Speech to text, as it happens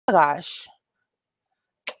my gosh.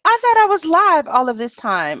 I thought I was live all of this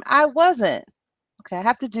time. I wasn't. Okay, I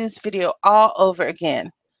have to do this video all over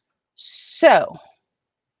again. So,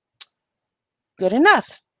 good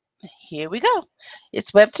enough. Here we go.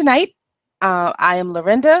 It's Web Tonight. I am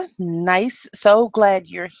Lorinda. Nice. So glad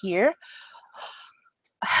you're here.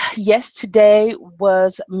 Yes, today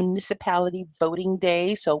was municipality voting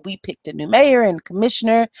day, so we picked a new mayor and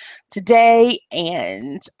commissioner today,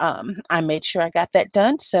 and I made sure I got that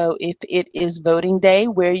done. So if it is voting day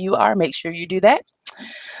where you are, make sure you do that.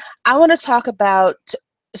 I want to talk about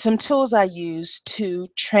some tools I use to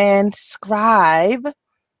transcribe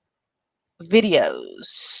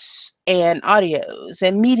videos and audios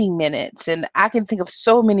and meeting minutes, and I can think of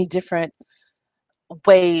so many different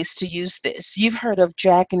ways to use this. You've heard of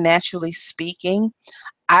Dragon Naturally Speaking.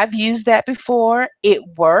 I've used that before. It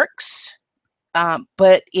works,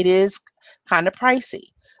 but it is kind of pricey.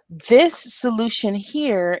 This solution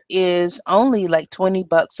here is only like 20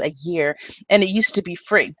 bucks a year, and it used to be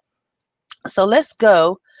free. So let's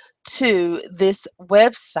go to this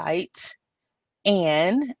website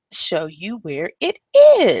and show you where it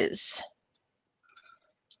is.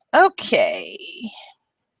 Okay.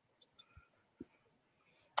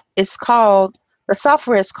 The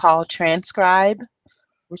software is called Transcribe,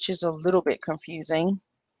 which is a little bit confusing.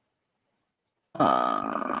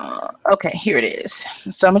 Okay, here it is.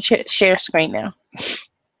 So I'm going to share screen now.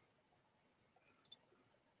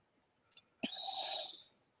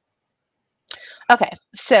 Okay,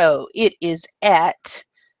 so it is at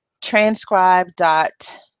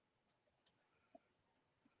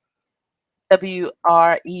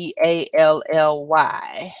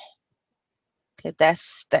transcribe.wreally. Okay,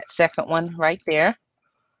 that's that second one right there.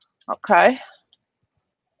 Okay.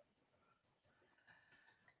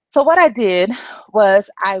 So what I did was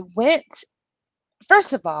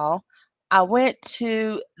first of all, I went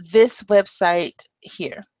to this website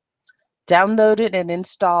here, downloaded and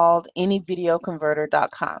installed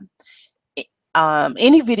anyvideoconverter.com.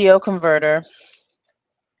 Any video converter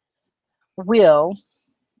will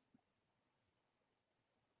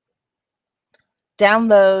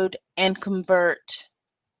download and convert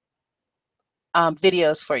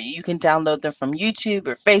videos for you. You can download them from YouTube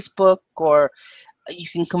or Facebook, or you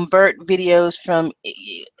can convert videos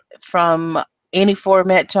from any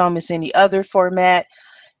format to almost any other format.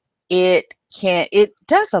 It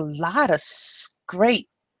does a lot of great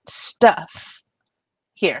stuff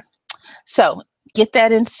here. So get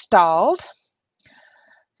that installed.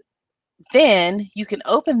 Then you can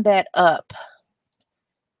open that up,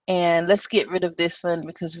 and let's get rid of this one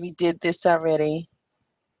because we did this already.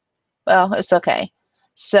 Well, it's okay.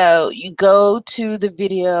 So you go to the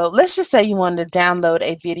video. Let's just say you want to download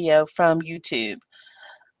a video from YouTube.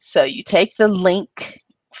 So you take the link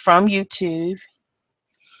from YouTube,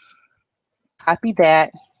 copy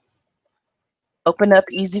that, open up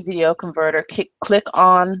Easy Video Converter, click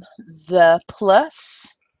on the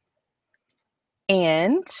plus,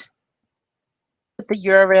 and put the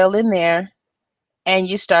URL in there, and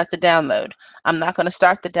you start the download. I'm not going to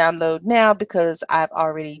start the download now because I've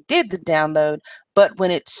already did the download, but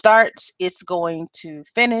when it starts, it's going to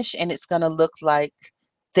finish, and it's going to look like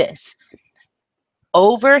this.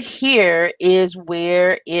 Over here is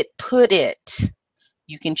where it put it.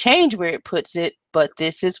 You can change where it puts it, but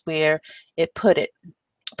this is where it put it.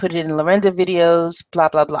 Put it in Lorinda videos, blah,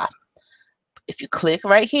 blah, blah. If you click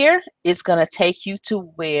right here, it's going to take you to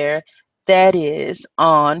where that is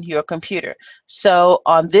on your computer. So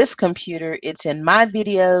on this computer, it's in My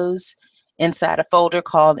Videos, inside a folder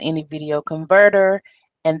called Any Video Converter,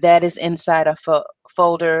 and that is inside a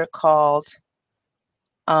folder called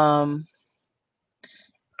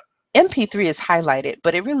MP3 is highlighted,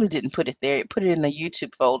 but it really didn't put it there. It put it in a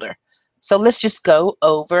YouTube folder. So let's just go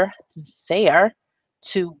over there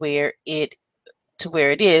to where it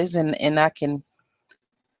is, and I can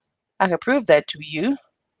prove that to you.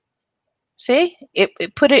 See, it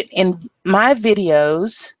put it in My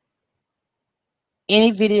Videos, Any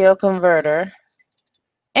Video Converter,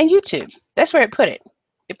 and YouTube. That's where it put it.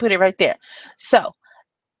 It put it right there. So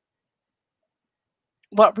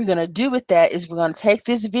what we're going to do with that is we're going to take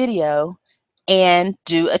this video and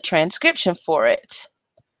do a transcription for it.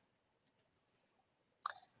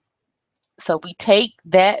 So we take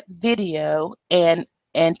that video and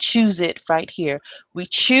choose it right here. We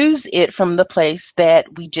choose it from the place that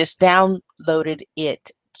we just downloaded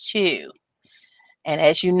it to. And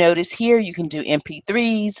as you notice here, you can do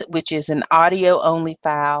MP3s, which is an audio only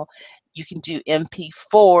file. You can do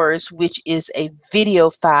MP4s, which is a video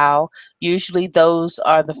file. Usually those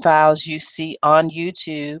are the files you see on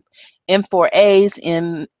YouTube. M4As,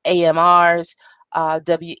 AMRs,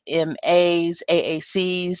 WMAs,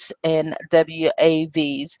 AACs, and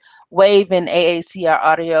WAVs. WAVE and AAC are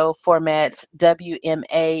audio formats.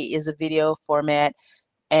 WMA is a video format,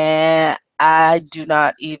 and I do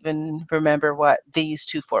not even remember what these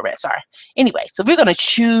two formats are. Anyway, so we're going to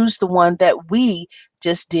choose the one that we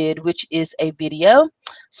just did, which is a video.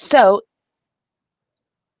 So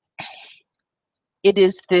it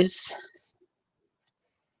is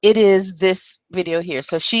this video here.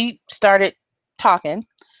 So she started talking,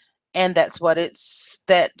 and that's what it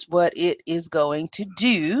is going to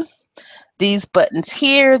do. These buttons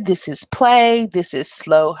here, this is play, this is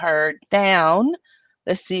slow her down.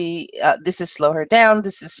 Let's see, this is slow her down,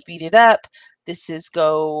 this is speed it up, this is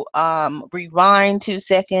go rewind 2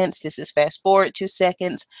 seconds, this is fast forward 2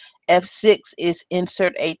 seconds. F6 is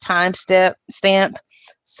insert a time stamp.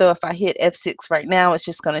 So if I hit F6 right now, it's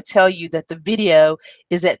just going to tell you that the video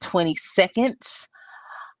is at 20 seconds.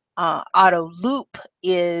 Auto loop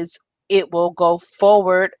is it will go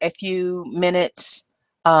forward a few minutes,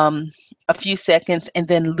 a few seconds, and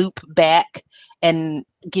then loop back and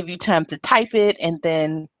give you time to type it and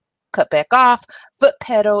then cut back off. Foot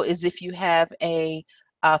pedal is if you have a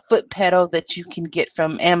foot pedal that you can get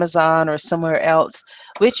from Amazon or somewhere else,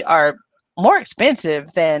 which are more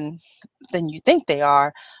expensive than you think they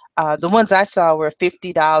are. The ones I saw were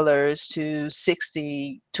 $50 to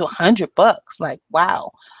 $60 to $100. Like,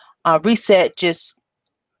 wow. Reset just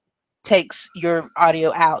takes your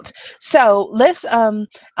audio out. So let's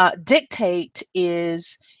dictate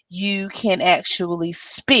is you can actually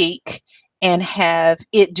speak and have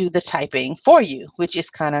it do the typing for you, which is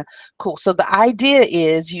kind of cool. So the idea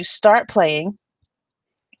is you start playing.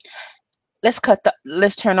 Let's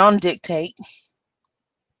turn on dictate.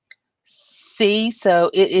 See,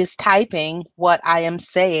 so it is typing what I am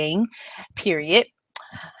saying, period.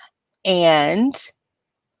 And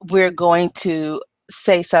we're going to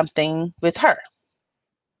say something with her.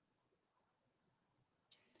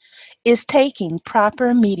 Is taking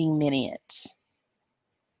proper meeting minutes.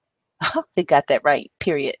 They got that right,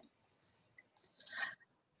 period.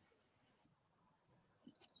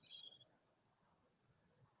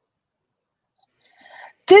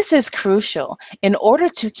 This is crucial in order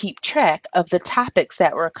to keep track of the topics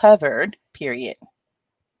that were covered, period.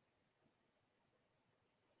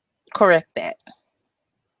 Correct that.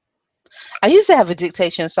 I used to have a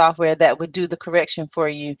dictation software that would do the correction for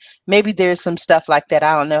you. Maybe there's some stuff like that.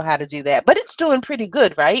 I don't know how to do that, but it's doing pretty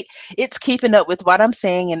good, right? It's keeping up with what I'm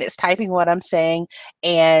saying and it's typing what I'm saying,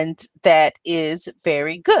 and that is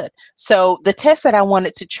very good. So the test that I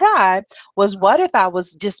wanted to try was, what if I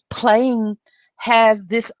was just playing, have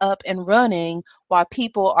this up and running while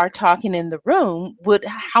people are talking in the room?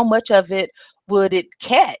 How much of it would it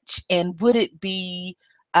catch, and would it be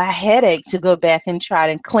a headache to go back and try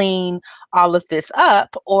to clean all of this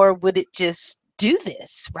up, or would it just do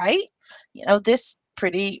this, right? You know, this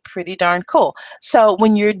pretty darn cool. So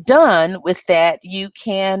when you're done with that, you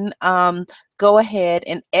can go ahead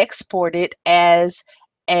and export it as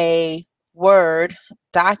a Word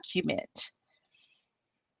document.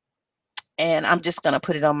 And I'm just going to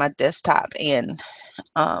put it on my desktop and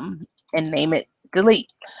name it delete.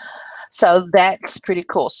 So that's pretty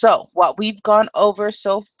cool. So what we've gone over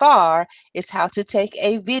so far is how to take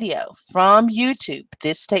a video from YouTube.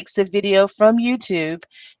 This takes the video from YouTube.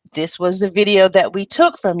 This was the video that we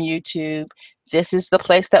took from YouTube. This is the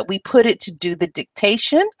place that we put it to do the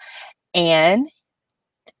dictation, and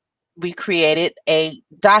we created a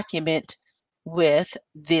document with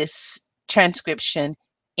this transcription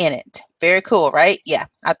in it. Very cool, right? Yeah,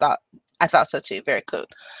 I thought so too. Very cool.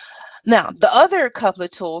 Now, the other couple of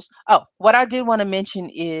tools, what I did want to mention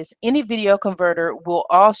is any video converter will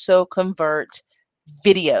also convert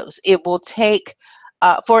videos. It will take,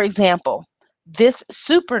 for example, this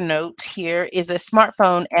Supernote here is a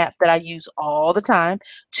smartphone app that I use all the time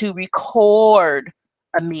to record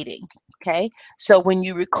a meeting. Okay, so when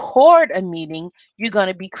you record a meeting, you're going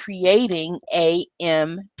to be creating a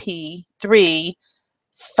MP3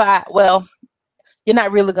 file. Well, you're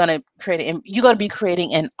not really going to create it. You're going to be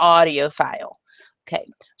creating an audio file. Okay.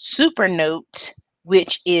 Supernote,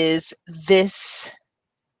 which is this,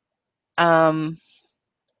 Supernote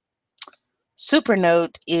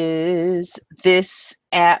is this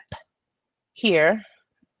app here.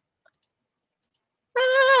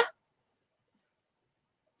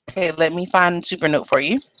 Okay, let me find Supernote for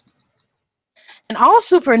you. And all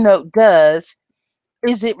Supernote does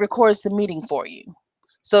is it records the meeting for you.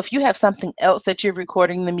 So if you have something else that you're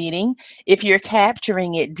recording the meeting, if you're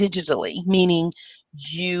capturing it digitally, meaning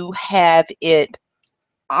you have it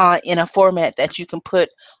in a format that you can put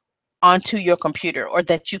onto your computer or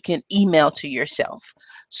that you can email to yourself.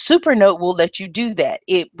 Supernote will let you do that.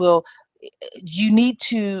 It will, you need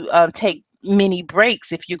to take many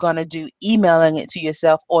breaks if you're going to do emailing it to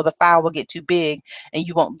yourself, or the file will get too big and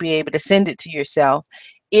you won't be able to send it to yourself.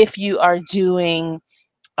 If you are doing,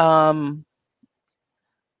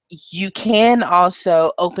 you can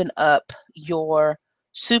also open up your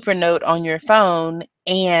Supernote on your phone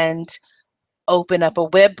and open up a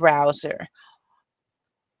web browser.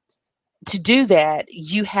 To do that,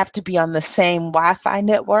 you have to be on the same Wi-Fi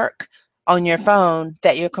network on your phone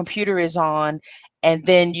that your computer is on, and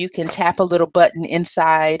then you can tap a little button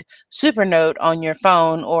inside Supernote on your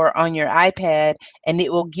phone or on your iPad, and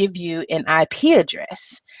it will give you an IP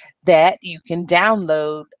address that you can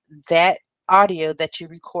download that audio that you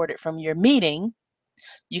recorded from your meeting.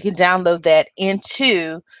 You can download that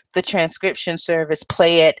into the transcription service,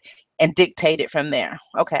 play it, and dictate it from there.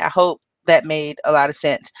 Okay, I hope that made a lot of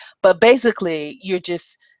sense. But basically, you're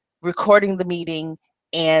just recording the meeting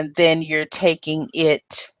and then you're taking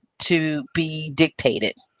it to be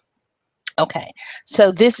dictated. Okay,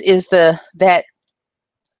 so this is that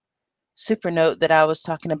Supernote that I was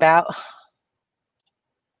talking about.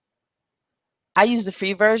 I use the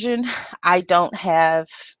free version. I don't have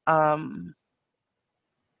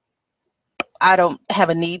I don't have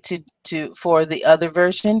a need to for the other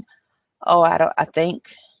version. Oh, I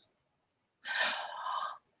think.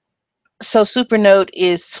 So Supernote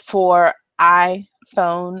is for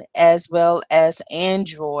iPhone as well as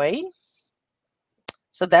Android.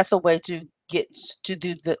 So that's a way to get to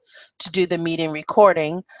do the meeting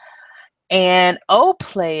recording. And O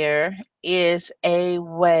Player is a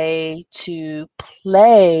way to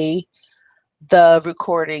play the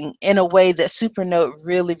recording in a way that Supernote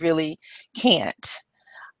really can't.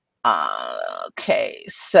 Okay,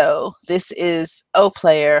 so this is O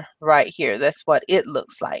Player right here. That's what it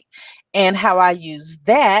looks like. And how I use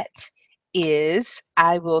that is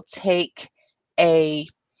I will take a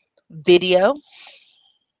video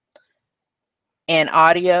and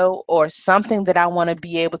audio or something that I want to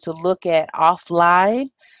be able to look at offline.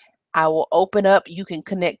 I will open up, you can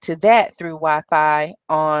connect to that through Wi-Fi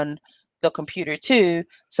on the computer too.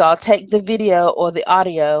 So I'll take the video or the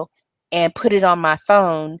audio and put it on my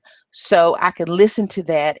phone so I can listen to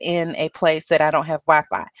that in a place that I don't have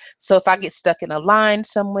Wi-Fi. So if I get stuck in a line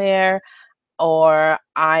somewhere, or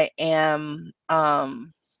I am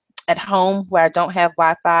at home where I don't have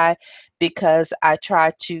Wi-Fi because I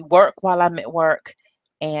try to work while I'm at work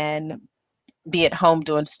and be at home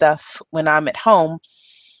doing stuff when I'm at home,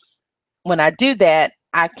 when I do that,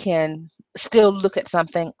 I can still look at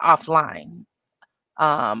something offline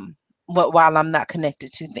while I'm not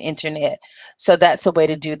connected to the internet. So that's a way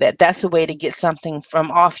to do that. That's a way to get something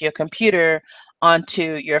from off your computer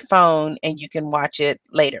onto your phone and you can watch it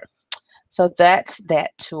later. So that's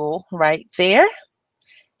that tool right there.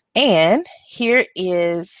 And here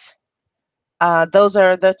is those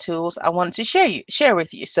are the tools I wanted to share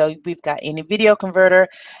with you. So we've got any video converter.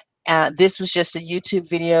 This was just a YouTube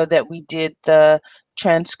video that we did the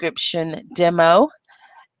transcription demo,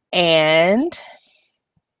 and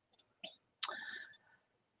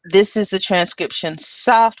this is the transcription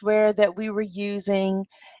software that we were using.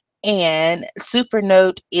 And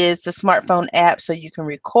Supernote is the smartphone app so you can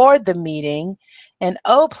record the meeting, and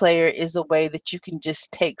O Player is a way that you can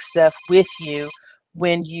just take stuff with you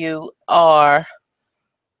when you are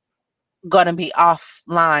going to be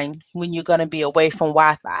offline, when you're going to be away from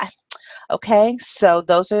Wi-Fi. Okay, so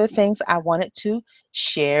those are the things I wanted to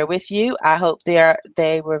share with you. I hope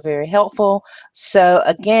they were very helpful. So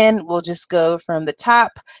again, we'll just go from the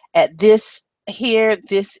top at this here.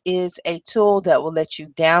 This is a tool that will let you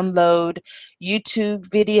download YouTube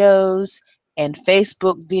videos and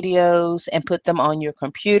Facebook videos and put them on your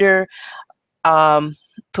computer.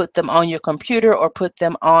 Put them on your computer or put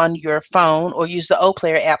them on your phone, or use the O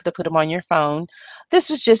Player app to put them on your phone. This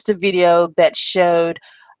was just a video that showed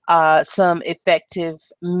some effective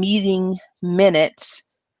meeting minutes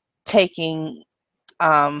taking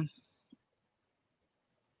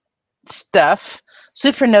stuff.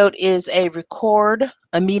 Supernote is a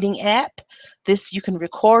meeting app. This you can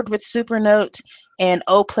record with Supernote, and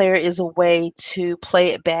O Player is a way to play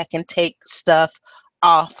it back and take stuff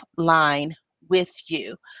offline with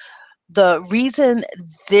you. The reason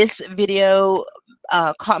this video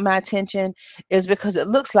caught my attention is because it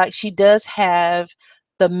looks like she does have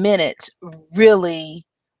the minutes really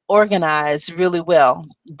organized really well.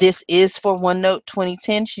 This is for OneNote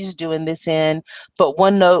 2010 she's doing this in, but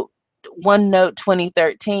OneNote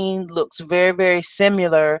 2013 looks very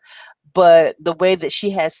similar, but the way that she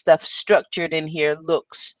has stuff structured in here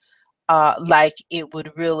looks like it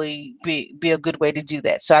would really be a good way to do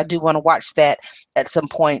that. So I do want to watch that at some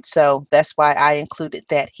point. So that's why I included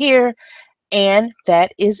that here. And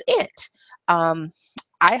that is it. Um,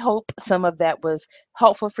 I hope some of that was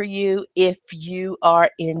helpful for you. If you are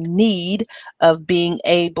in need of being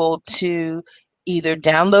able to either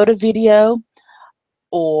download a video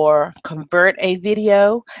or convert a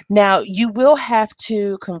video. Now, you will have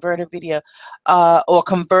to convert a video or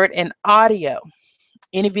convert an audio.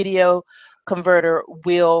 Any video converter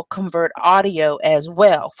will convert audio as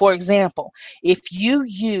well. For example, if you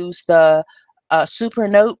use the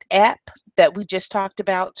Supernote app that we just talked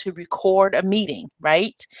about to record a meeting,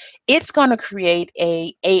 right? It's going to create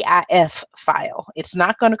a AIF file. It's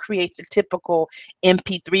not going to create the typical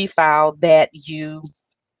MP3 file that you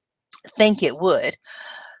think it would.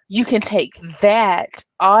 You can take that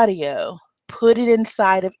audio, put it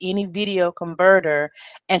inside of any video converter,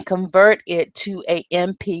 and convert it to a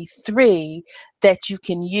MP3 that you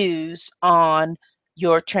can use on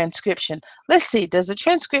your transcription. Let's see, does a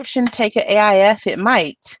transcription take an AIF? It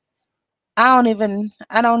might. I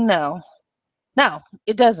don't know. No,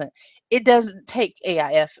 it doesn't. It doesn't take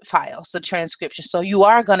AIF files, the transcription. So you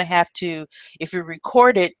are going to have to, if you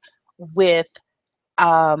record it with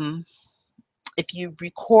um, if you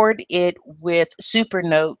record it with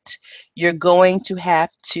Supernote, you're going to have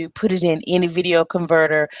to put it in any video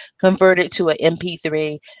converter, convert it to an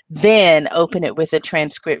MP3, then open it with a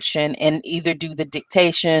transcription and either do the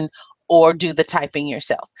dictation or do the typing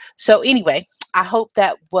yourself. So anyway, I hope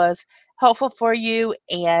that was helpful for you,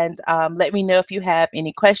 and let me know if you have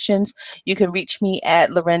any questions. You can reach me at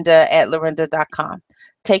Lorinda@lorinda.com.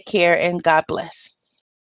 Take care and God bless.